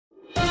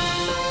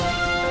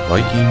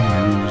Viking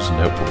News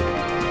Network.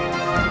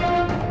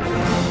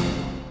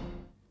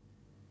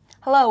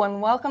 Hello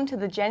and welcome to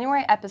the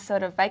January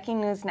episode of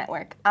Viking News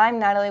Network. I'm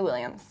Natalie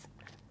Williams.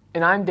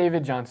 And I'm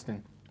David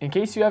Johnston. In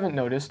case you haven't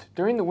noticed,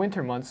 during the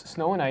winter months,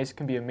 snow and ice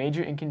can be a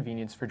major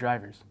inconvenience for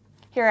drivers.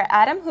 Here are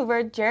Adam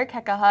Hoover, Jared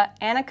Kekaha,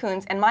 Anna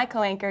Coons, and my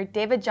co-anchor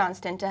David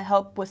Johnston to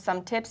help with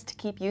some tips to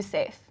keep you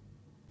safe.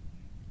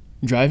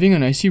 Driving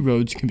on icy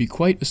roads can be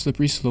quite a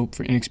slippery slope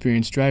for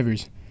inexperienced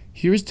drivers.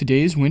 Here is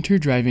today's winter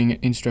driving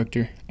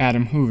instructor,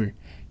 Adam Hoover.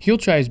 He'll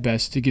try his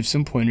best to give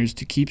some pointers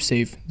to keep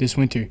safe this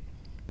winter.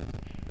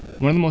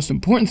 One of the most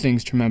important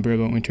things to remember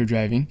about winter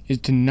driving is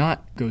to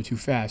not go too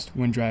fast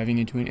when driving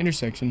into an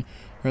intersection,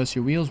 or else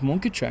your wheels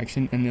won't get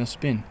traction and they'll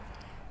spin.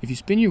 If you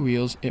spin your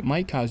wheels, it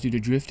might cause you to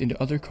drift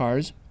into other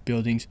cars,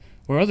 buildings,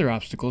 or other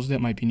obstacles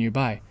that might be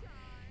nearby.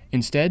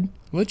 Instead,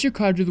 let your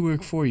car do the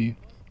work for you.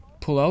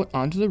 Pull out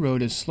onto the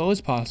road as slow as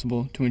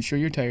possible to ensure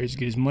your tires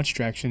get as much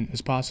traction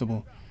as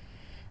possible.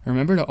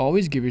 Remember to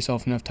always give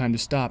yourself enough time to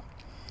stop,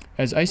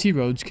 as icy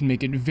roads can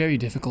make it very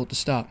difficult to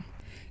stop.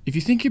 If you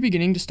think you're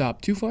beginning to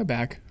stop too far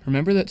back,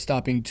 remember that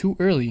stopping too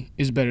early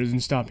is better than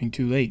stopping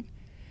too late.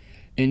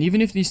 And even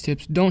if these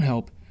tips don't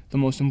help, the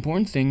most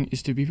important thing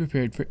is to be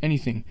prepared for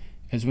anything,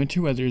 as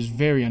winter weather is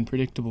very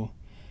unpredictable.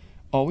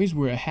 Always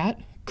wear a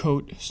hat,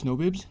 coat, snow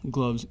bibs,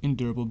 gloves, and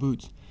durable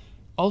boots.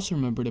 Also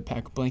remember to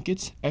pack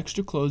blankets,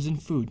 extra clothes,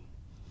 and food.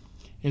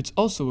 It's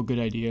also a good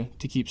idea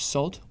to keep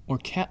salt or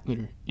cat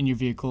litter in your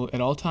vehicle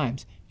at all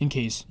times in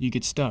case you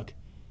get stuck.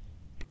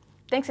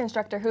 Thanks,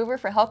 Instructor Hoover,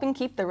 for helping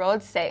keep the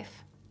roads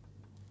safe.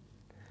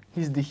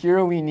 He's the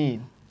hero we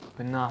need,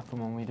 but not the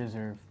one we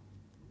deserve.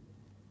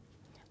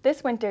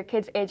 This winter,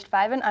 kids aged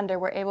 5 and under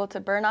were able to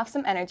burn off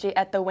some energy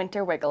at the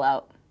Winter Wiggle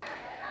Out.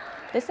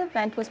 This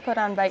event was put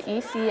on by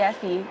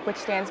ECFE, which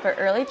stands for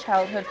Early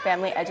Childhood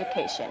Family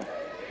Education.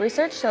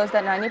 Research shows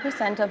that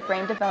 90% of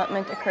brain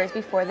development occurs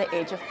before the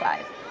age of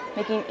 5,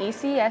 making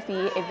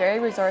ECFE a very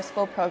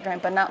resourceful program,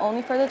 but not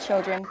only for the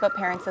children, but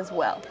parents as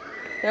well.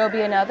 There will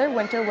be another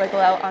Winter Wiggle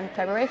Out on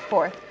February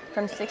 4th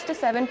from 6 to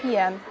 7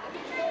 p.m.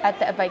 at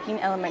the Viking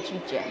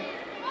Elementary Gym.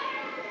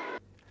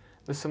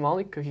 The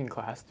Somali cooking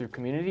class through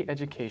community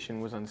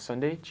education was on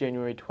Sunday,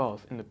 January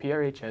 12th in the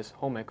PRHS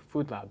Home Ec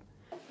Food Lab.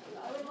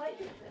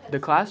 The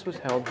class was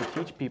held to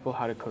teach people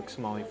how to cook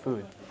Somali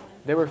food.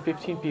 There were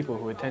 15 people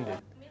who attended.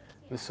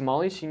 The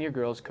Somali senior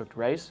girls cooked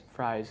rice,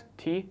 fries,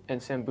 tea, and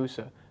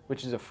sambusa,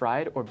 which is a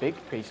fried or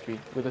baked pastry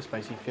with a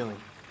spicy filling.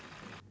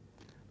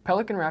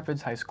 Pelican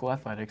Rapids High School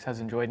Athletics has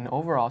enjoyed an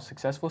overall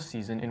successful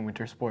season in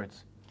winter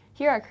sports.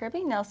 Here are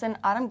Kirby Nelson,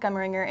 Autumn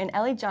Gummeringer, and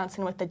Ellie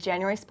Johnson with the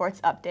January Sports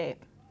Update.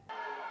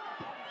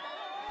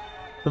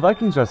 The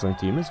Vikings wrestling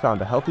team has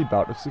found a healthy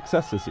bout of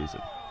success this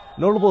season.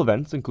 Notable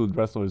events include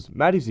wrestlers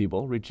Maddie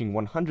Zeeble reaching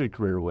 100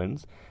 career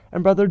wins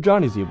and brother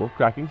Johnny Zeeble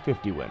cracking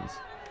 50 wins.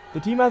 The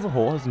team as a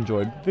whole has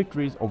enjoyed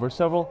victories over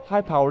several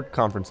high-powered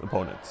conference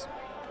opponents.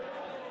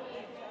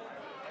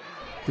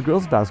 The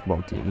girls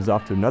basketball team is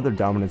off to another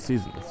dominant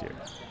season this year.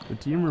 The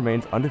team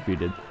remains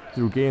undefeated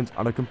through games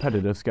on a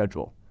competitive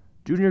schedule.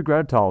 Junior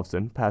Grad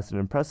Tollefson passed an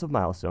impressive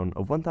milestone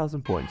of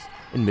 1,000 points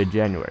in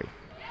mid-January.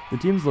 The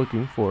team is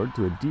looking forward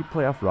to a deep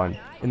playoff run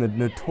in the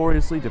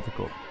notoriously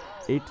difficult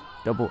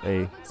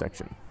 8AA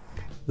section.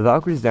 The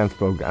Valkyries dance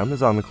program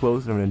is on the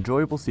close of an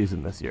enjoyable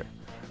season this year.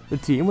 The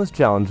team was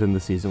challenged in the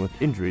season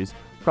with injuries,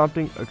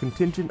 prompting a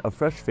contingent of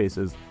fresh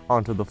faces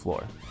onto the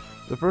floor.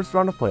 The first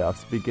round of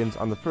playoffs begins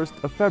on the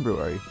 1st of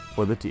February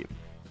for the team.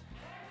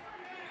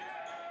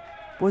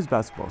 Boys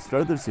basketball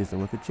started their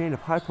season with a chain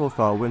of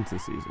high-profile wins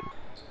this season.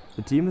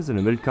 The team is in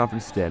a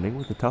mid-conference standing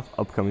with a tough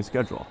upcoming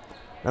schedule.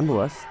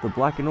 Nonetheless, the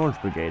Black and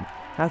Orange Brigade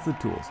has the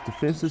tools to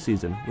finish the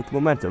season with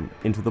momentum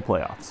into the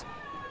playoffs.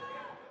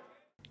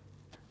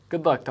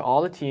 Good luck to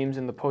all the teams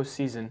in the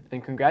postseason,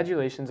 and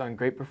congratulations on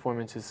great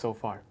performances so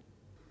far.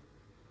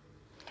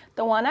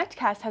 The One Act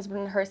cast has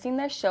been rehearsing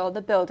their show,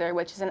 The Builder,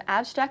 which is an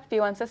abstract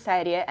view on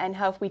society and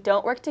how if we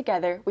don't work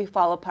together, we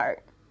fall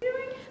apart.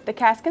 The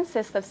cast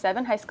consists of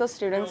 7 high school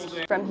students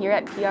from here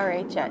at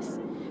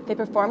PRHS. They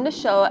performed the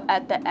show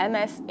at the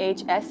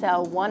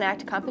MSHSL One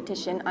Act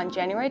competition on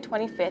January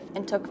 25th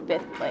and took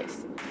 5th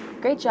place.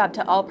 Great job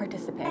to all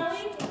participants.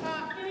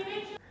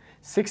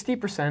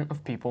 60%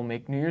 of people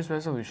make New Year's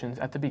resolutions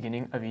at the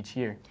beginning of each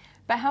year.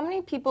 But how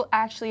many people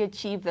actually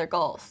achieve their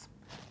goals?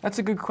 That's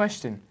a good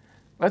question.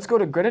 Let's go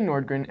to Greta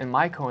Nordgren and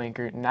my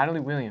co-anchor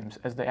Natalie Williams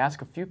as they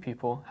ask a few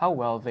people how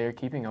well they are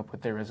keeping up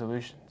with their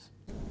resolutions.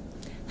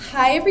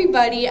 Hi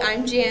everybody,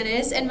 I'm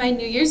Janice and my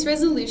New Year's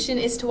resolution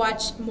is to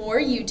watch more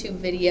YouTube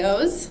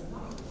videos.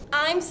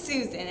 I'm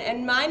Susan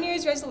and my New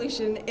Year's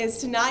resolution is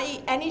to not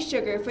eat any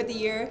sugar for the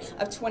year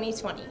of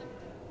 2020.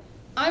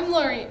 I'm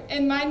Lori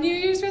and my New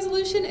Year's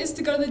resolution is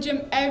to go to the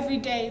gym every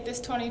day this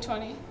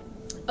 2020.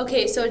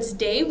 Okay, so it's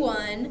day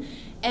 1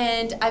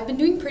 and I've been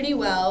doing pretty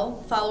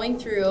well following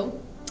through,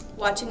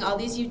 watching all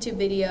these YouTube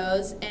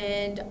videos,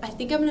 and I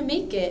think I'm going to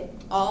make it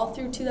all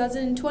through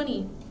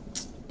 2020.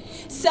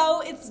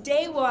 So it's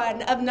day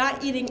one of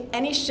not eating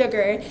any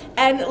sugar,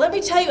 and let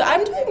me tell you,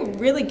 I'm doing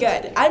really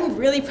good. I'm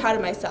really proud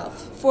of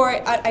myself.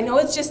 I know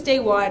it's just day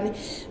one,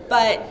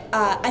 but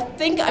I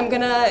think I'm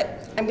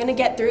gonna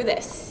get through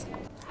this.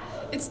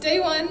 It's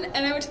day one,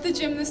 and I went to the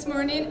gym this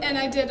morning, and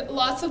I did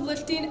lots of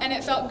lifting, and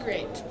it felt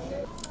great.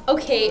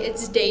 Okay,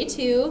 it's day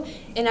two,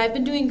 and I've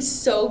been doing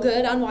so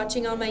good on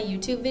watching all my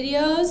YouTube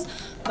videos.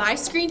 My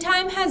screen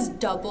time has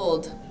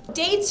doubled.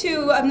 Day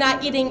two of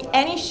not eating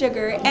any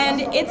sugar,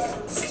 and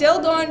it's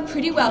still going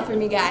pretty well for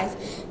me, guys.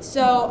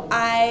 So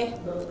I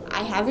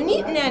haven't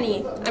eaten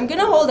any. I'm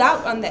gonna hold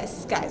out on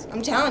this, guys.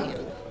 I'm telling you.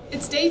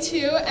 It's day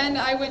two, and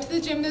I went to the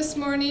gym this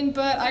morning,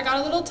 but I got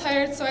a little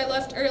tired, so I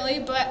left early,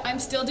 but I'm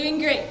still doing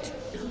great.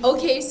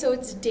 Okay, so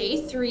it's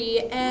day three,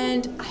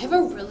 and I have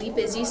a really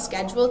busy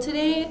schedule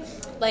today.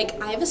 Like,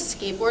 I have a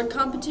skateboard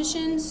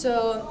competition,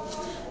 so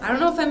I don't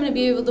know if I'm gonna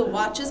be able to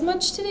watch as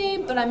much today,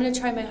 but I'm gonna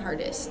try my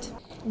hardest.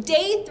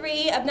 Day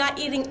three of not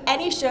eating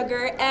any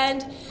sugar,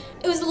 and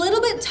it was a little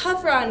bit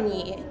tougher on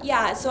me.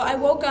 Yeah, so I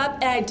woke up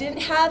and I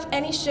didn't have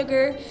any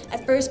sugar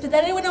at first, but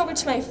then I went over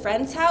to my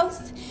friend's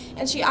house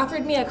and she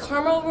offered me a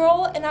caramel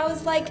roll, and I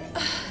was like,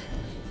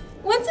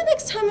 when's the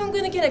next time I'm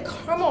gonna get a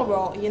caramel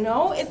roll, you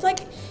know? It's like,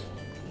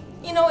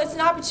 you know, it's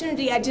an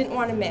opportunity I didn't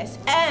want to miss,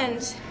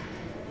 and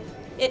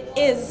it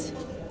is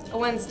a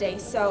Wednesday,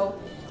 so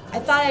I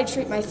thought I'd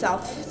treat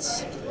myself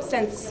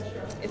since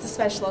it's a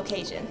special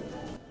occasion.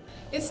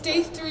 It's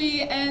day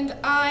three, and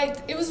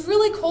it was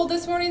really cold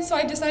this morning, so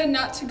I decided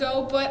not to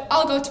go, but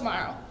I'll go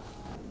tomorrow.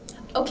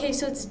 Okay,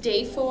 so it's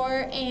day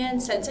four,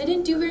 and since I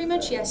didn't do very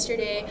much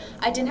yesterday,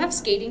 I didn't have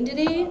skating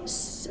today,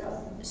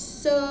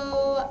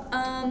 so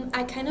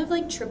I kind of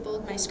like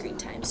tripled my screen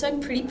time, so I'm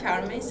pretty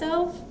proud of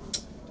myself.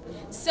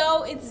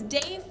 So it's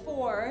day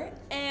four,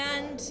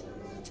 and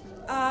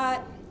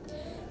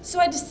so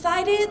I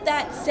decided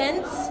that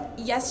since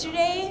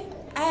yesterday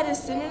I had a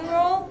cinnamon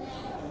roll,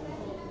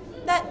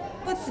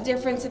 what's the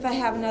difference if I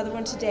have another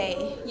one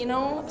today, you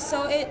know?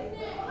 So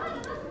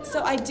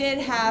I did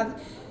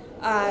have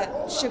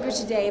sugar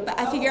today, but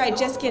I figure I'd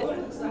just get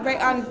right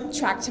on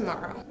track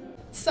tomorrow.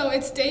 So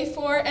it's day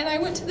four, and I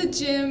went to the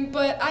gym,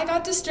 but I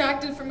got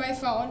distracted from my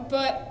phone,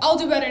 but I'll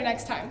do better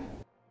next time.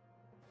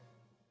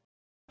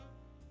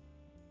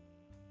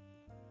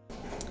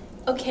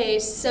 Okay,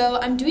 so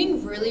I'm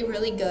doing really,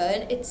 really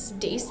good. It's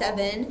day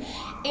seven,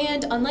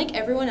 and unlike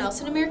everyone else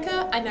in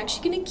America, I'm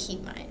actually gonna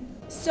keep mine.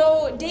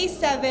 So day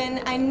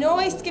seven, I know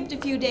I skipped a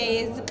few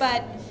days,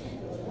 but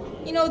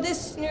you know,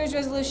 this New Year's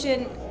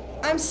resolution,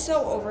 I'm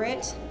so over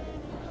it.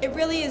 It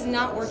really is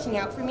not working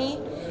out for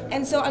me,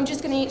 and so I'm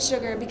just gonna eat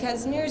sugar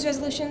because New Year's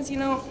resolutions, you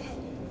know,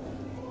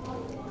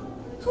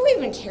 who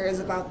even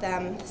cares about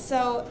them?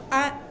 So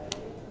I'm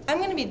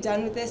gonna be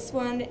done with this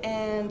one,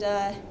 and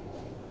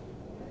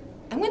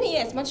I'm gonna eat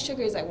as much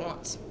sugar as I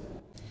want.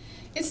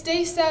 It's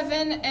day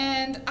seven,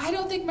 and I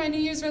don't think my New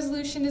Year's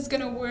resolution is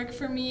gonna work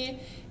for me.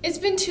 It's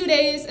been 2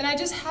 days, and I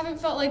just haven't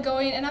felt like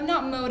going, and I'm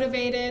not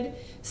motivated,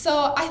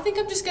 so I think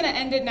I'm just gonna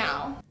end it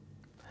now.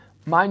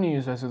 My New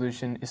Year's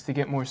resolution is to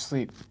get more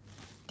sleep.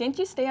 Didn't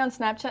you stay on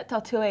Snapchat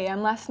till 2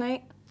 a.m. last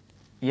night?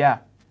 Yeah,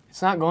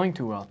 it's not going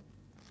too well.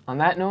 On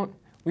that note,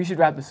 we should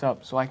wrap this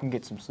up so I can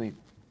get some sleep.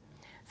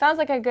 Sounds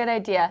like a good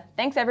idea.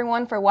 Thanks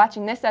everyone for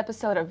watching this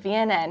episode of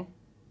VNN.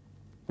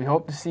 We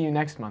hope to see you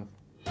next month.